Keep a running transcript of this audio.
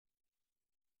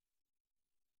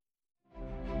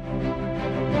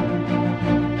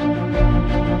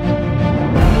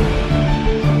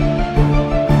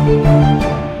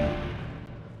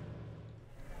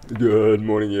Good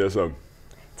morning, ESM.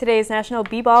 Today is National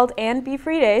Be Bald and Be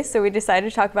Free Day, so we decided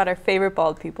to talk about our favorite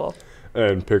bald people.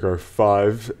 And pick our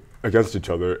 5 against each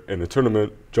other in a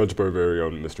tournament judged by our very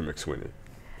own Mr. McSweeney.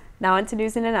 Now on to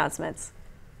news and announcements.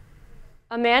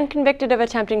 A man convicted of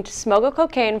attempting to smuggle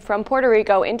cocaine from Puerto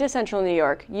Rico into central New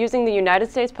York using the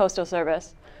United States Postal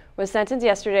Service was sentenced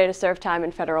yesterday to serve time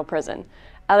in federal prison.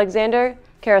 Alexander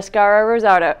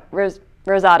Carrascara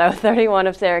Rosado, 31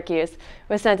 of Syracuse,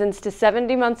 was sentenced to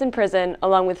 70 months in prison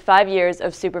along with 5 years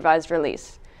of supervised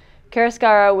release.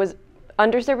 Carrascara was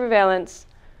under surveillance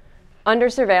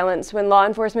when law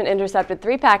enforcement intercepted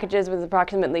 3 packages with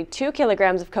approximately 2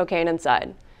 kilograms of cocaine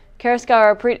inside.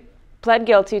 Carrascara pled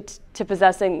guilty to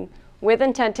possessing with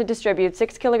intent to distribute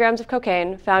 6 kilograms of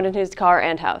cocaine found in his car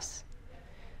and house.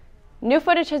 New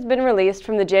footage has been released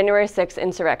from the January 6th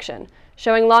insurrection,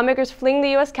 showing lawmakers fleeing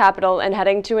the U.S. Capitol and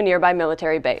heading to a nearby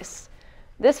military base.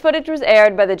 This footage was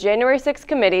aired by the January 6th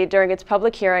committee during its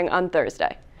public hearing on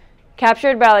Thursday.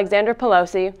 Captured by Alexandra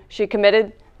Pelosi, she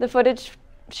provided the footage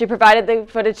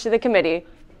to the committee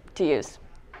to use.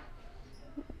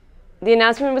 The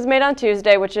announcement was made on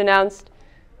Tuesday, which announced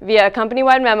via a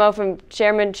company-wide memo from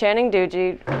Chairman Channing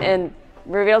Dungey and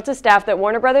revealed to staff that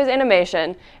Warner Brothers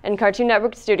Animation and Cartoon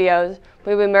Network Studios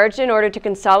will be merged in order to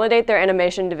consolidate their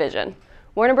animation division.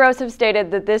 Warner Bros. Have stated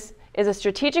that this is a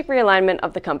strategic realignment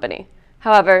of the company.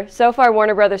 However, so far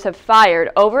Warner Brothers have fired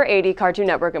over 80 Cartoon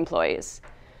Network employees.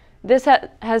 This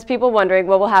has people wondering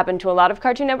what will happen to a lot of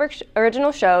Cartoon Network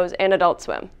original shows and Adult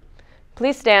Swim.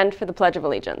 Please stand for the Pledge of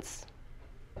Allegiance.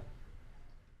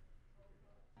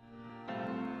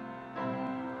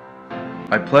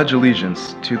 I pledge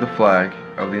allegiance to the flag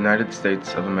of the United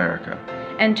States of America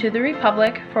and to the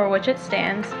republic for which it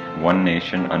stands, one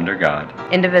nation under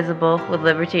God, indivisible, with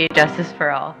liberty and justice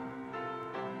for all.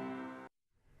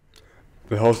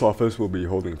 The health office will be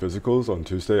holding physicals on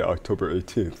Tuesday, October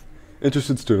 18th.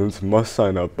 Interested students must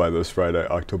sign up by this Friday,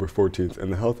 October 14th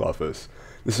in the health office.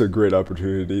 This is a great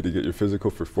opportunity to get your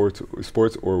physical for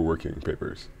sports or working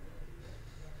papers.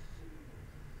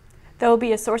 There will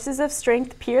be a Sources of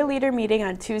Strength peer leader meeting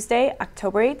on Tuesday,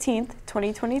 October 18th,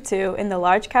 2022 in the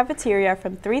large cafeteria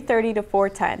from 3:30 to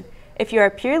 4:10. If you are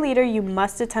a peer leader, you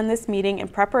must attend this meeting in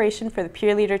preparation for the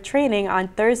peer leader training on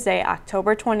Thursday,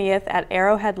 October 20th at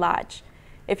Arrowhead Lodge.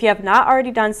 If you have not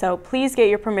already done so, please get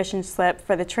your permission slip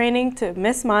for the training to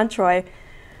Miss Montroy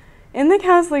in the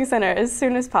Counseling Center as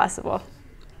soon as possible.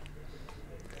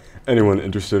 Anyone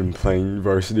interested in playing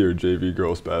varsity or JV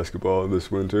girls basketball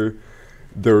this winter,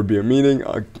 there will be a meeting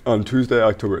on Tuesday,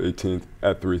 October 18th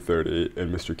at 3:30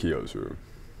 in Mr. Keogh's room.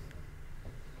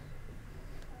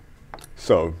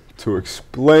 So, to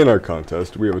explain our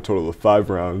contest, we have a total of 5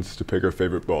 rounds to pick our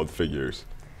favorite bald figures.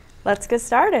 Let's get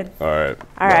started. All right.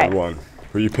 All right. Round 1.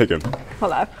 Who are you picking?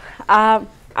 Hold on.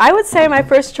 I would say my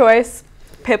first choice,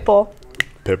 Pitbull.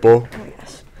 Pitbull? Oh my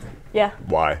gosh. Yeah.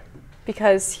 Why?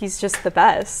 Because he's just the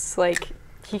best. Like,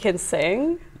 he can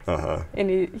sing. Uh-huh. And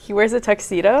he wears a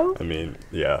tuxedo. I mean,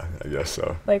 yeah, I guess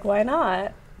so. Like, why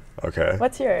not? Okay.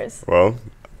 What's yours? Well,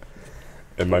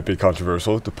 it might be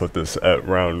controversial to put this at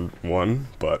round 1,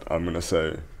 but I'm going to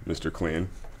say Mr. Clean.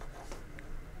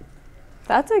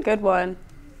 That's a good one.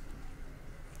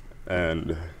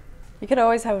 And you could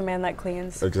always have a man that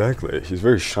cleans. exactly. He's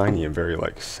very shiny and very,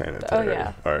 like, sanitary. Oh,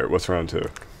 yeah. All right, what's round 2?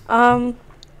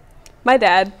 My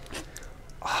dad.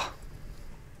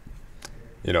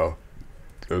 You know,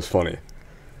 it was funny.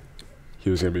 He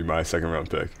was going to be my second round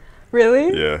pick.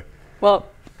 Really? Yeah. Well,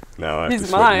 Now I have he's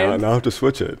to mine. now I have to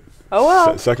switch it. Oh,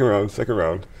 well. Second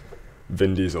round.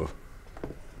 Vin Diesel.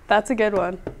 That's a good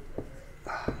one.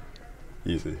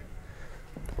 Easy.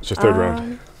 What's your third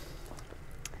round?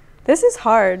 This is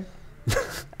hard.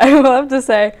 I will have to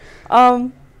say.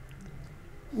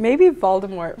 Maybe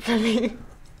Voldemort for me.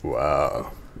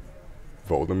 Wow.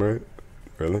 Voldemort?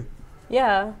 Really?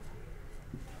 Yeah.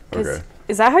 Okay.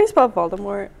 Is that how you spell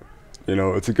Voldemort? You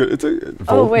know, it's a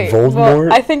Oh, wait. Voldemort?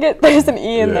 Well, I think there's an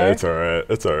E in yeah, there. it's all right.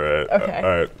 It's all right. Okay.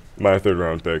 All right. My third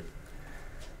round pick.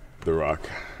 The Rock.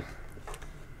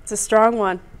 It's a strong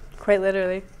one, quite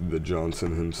literally. The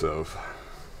Johnson himself.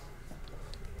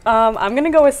 I'm going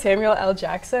to go with Samuel L.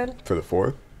 Jackson. For the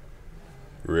 4th?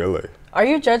 Really? Are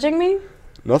you judging me?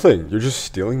 Nothing. You're just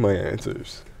stealing my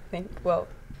answers. Well,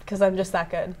 because I'm just that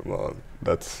good. Well,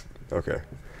 that's okay.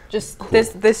 Just Cool.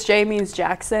 this J means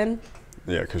Jackson.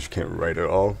 Yeah, because you can't write it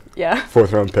all. Yeah.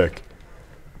 4th round pick.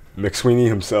 McSweeney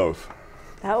himself.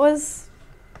 That was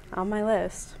on my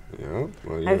list. Yeah.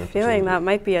 Well, I'm feeling that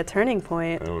might be a turning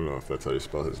point. I don't know if that's how you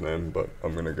spell his name, but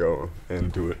I'm gonna go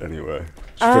and do it anyway.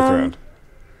 It's 5th round.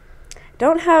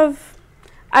 Don't have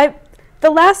The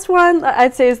last one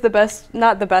I'd say is the best,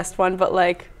 not the best one, but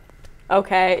like,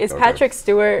 okay, is Patrick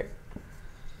Stewart.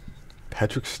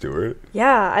 Patrick Stewart?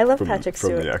 Yeah, I love Patrick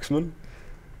Stewart. From the X-Men?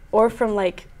 Or from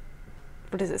like,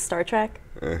 what is it, Star Trek?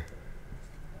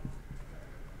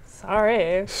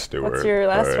 Sorry. Stewart. What's your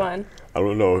last one? I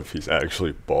don't know if he's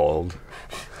actually bald.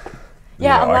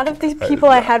 Yeah, a lot of these people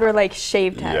I had were like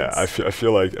shaved heads. Yeah, I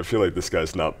feel like this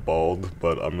guy's not bald,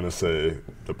 but I'm gonna say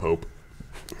the Pope.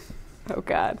 Oh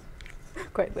God.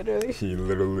 Quite literally. He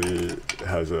literally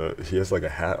has like a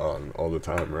hat on all the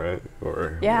time, right?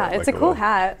 Or yeah, like it's a cool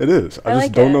hat. It is. I just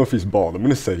like don't know if he's bald. I'm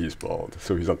gonna say he's bald,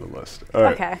 so he's on the list. All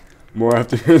right. Okay. More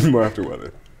after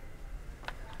weather.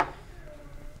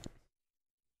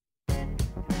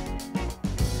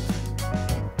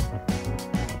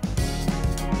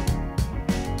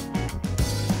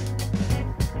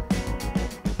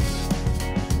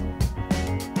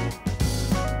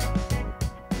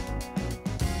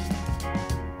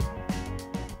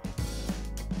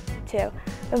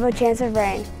 With a chance of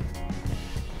rain.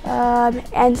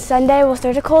 And Sunday will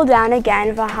start to cool down again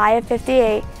with a high of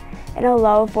 58 and a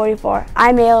low of 44.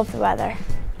 I'm Ail of the weather.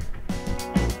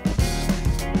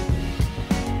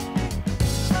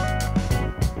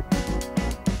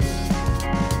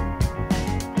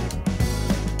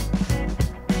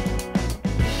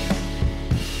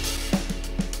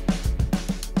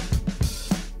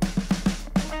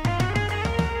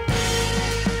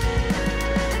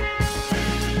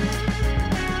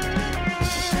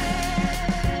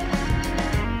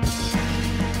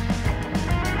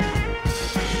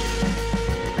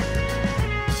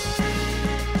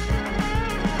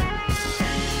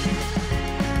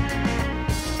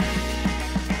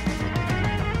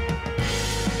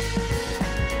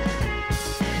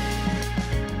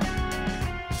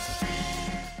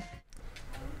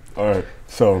 All right,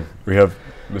 so we have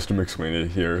Mr. McSweeney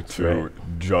here to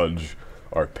judge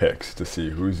our picks to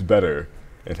see who's better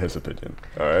in his opinion.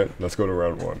 All right, let's go to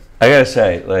round one. I gotta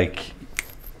say, like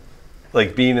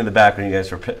being in the back when you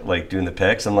guys were like doing the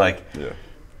picks, I'm like,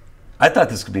 I thought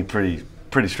this could be pretty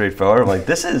straightforward. I'm like,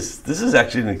 this is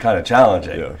actually kind of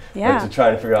challenging. Yeah. Like, to try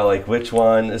to figure out like which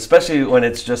one, especially when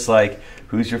it's just like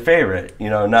who's your favorite. You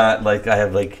know, not like I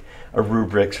have like a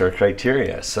rubrics or a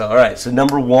criteria. So all right, so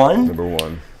number one.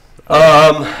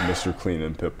 Mr. Clean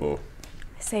and Pitbull.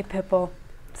 I say Pitbull.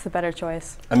 It's the better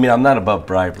choice. I mean, I'm not above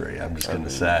bribery. I'm just gonna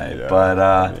say, but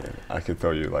I could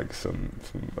throw you like some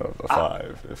a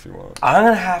 5 if you want. I'm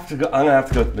gonna have to go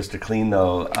with Mr. Clean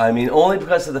though. I mean, only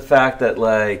because of the fact that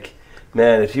like,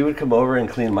 man, if he would come over and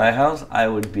clean my house, that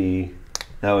would be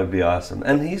awesome.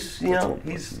 And he's good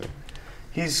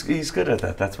at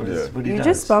that. That's what he does. You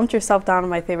just bumped yourself down on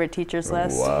my favorite teachers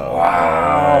list.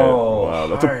 Wow.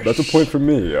 That's a point for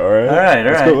me. All right.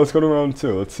 Let's go to round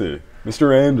two. Let's see.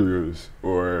 Mr. Andrews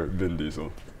or Vin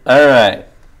Diesel. All right.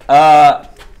 I'm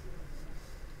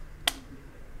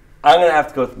gonna have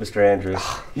to go with Mr. Andrews.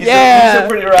 He's a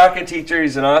pretty rockin' teacher.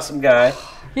 He's an awesome guy.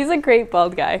 He's a great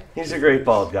bald guy. He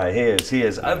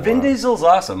is. Vin Diesel's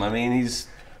awesome. I mean, he's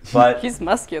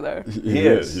muscular. He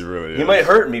is. He really is. He might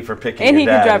hurt me for picking and your he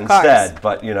dad can drive instead, cars.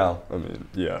 but you know. I mean,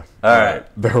 yeah. All right.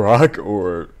 The Rock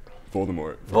or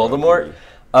Voldemort?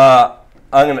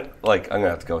 I'm gonna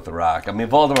have to go with The Rock. I mean,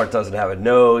 Voldemort doesn't have a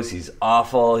nose. He's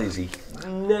awful. He's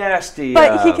nasty.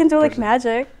 But he can do like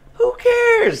magic. Who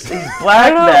cares? He's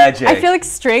black magic. I feel like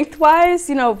strength-wise,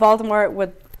 Voldemort would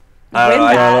win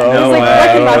that. No way.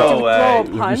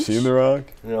 Have you seen The Rock?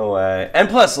 No way. And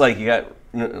plus, like, you got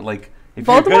like. If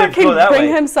Voldemort can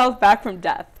bring himself back from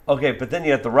death. Okay, but then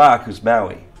you have The Rock, who's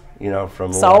Maui,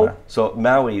 from Moana. So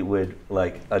Maui would,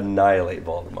 like, annihilate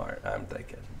Voldemort, I'm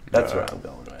thinking. That's what I'm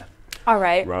going with. All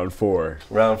right. Round four.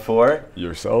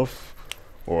 Yourself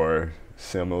or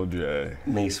Samuel J.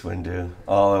 Mace Windu,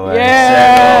 all the way.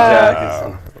 Yeah.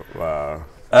 Samuel Jackson. Wow.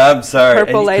 I'm sorry.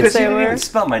 Purple lightsaber. You didn't even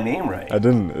spell my name right. I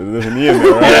didn't. There's an E in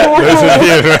there, right?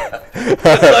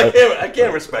 I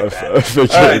can't respect that. All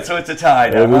right, so it's a tie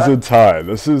now. It is a tie.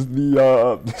 This is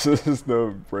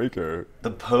the breaker.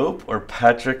 The Pope or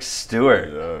Patrick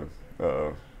Stewart?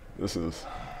 Yeah. This is.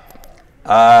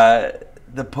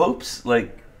 The Pope's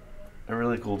like a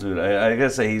really cool dude. I gotta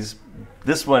say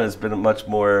this one has been much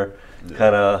more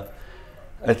kind of,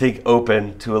 I think,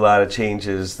 open to a lot of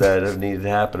changes that have needed to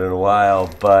happen in a while,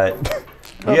 but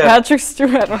Patrick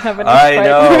Stewart, I don't have any I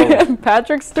know. For him.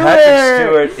 Patrick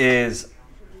Stewart is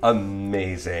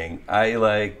amazing.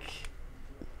 I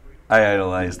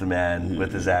idolize the man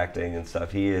with his acting and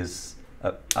stuff. He is.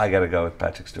 I gotta go with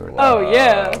Patrick Stewart. Oh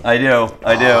yeah. I do.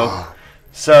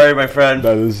 Sorry, my friend.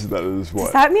 That is what?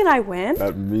 Does that mean I win?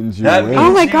 That means you That win. means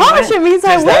Oh my you gosh, win. it means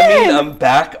I Does that mean win. I'm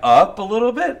back up a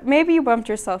little bit? Maybe you bumped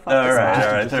yourself up. All a right, spot.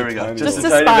 all right, Just there a we go. tiny Just Just a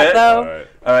a tiny spot, bit. though. All right.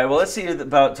 All right, well, let's see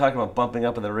about talking about bumping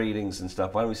up in the ratings and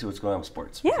stuff. Why don't we see what's going on with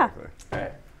sports? Yeah. Okay. All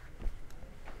right.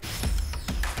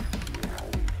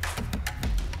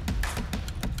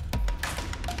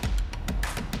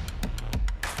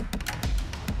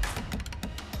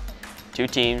 Two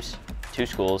teams, two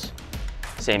schools,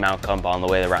 same outcome all the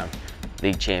way around.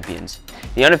 League champions.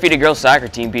 The undefeated girls soccer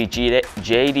team beat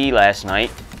JD last night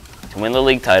to win the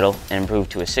league title and improve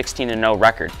to a 16-0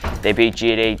 record. They beat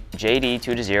JD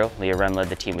 2-0. Leah Rem led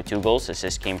the team with 2 goals.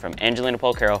 Assists came from Angelina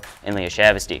Polcaro and Leah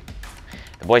Shavesty.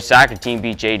 The boys soccer team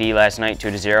beat JD last night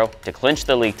 2-0 to clinch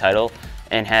the league title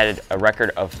and had a record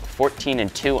of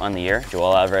 14-2 on the year.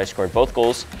 Joel Alvarez scored both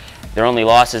goals. Their only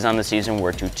losses on the season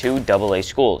were to 2 AA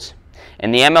schools.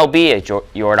 In the MLB,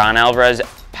 Jordan Alvarez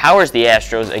powers the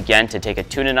Astros again to take a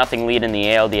 2-0 lead in the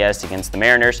ALDS against the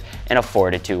Mariners and a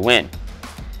 4-2 win.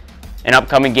 In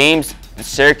upcoming games, the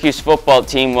Syracuse football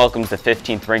team welcomes the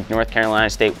 15th ranked North Carolina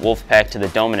State Wolfpack to the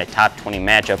Dome in a top 20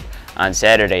 matchup on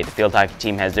Saturday. The field hockey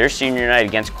team has their senior night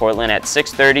against Cortland at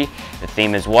 6:30. The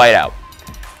theme is whiteout.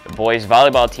 The boys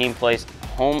volleyball team plays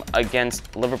home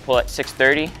against Liverpool at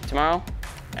 6:30 tomorrow.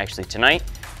 Actually tonight.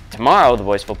 Tomorrow, the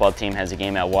boys football team has a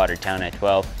game at Watertown at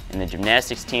 12, and the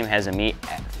gymnastics team has a meet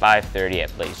at 5:30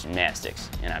 at Blaze Gymnastics.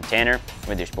 And I'm Tanner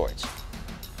with your sports.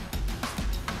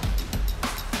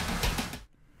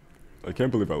 I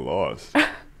can't believe I lost. All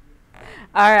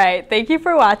right. Thank you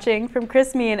for watching. From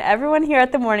Chris, me, and everyone here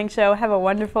at The Morning Show, have a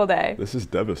wonderful day. This is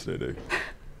devastating.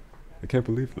 I can't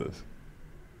believe this.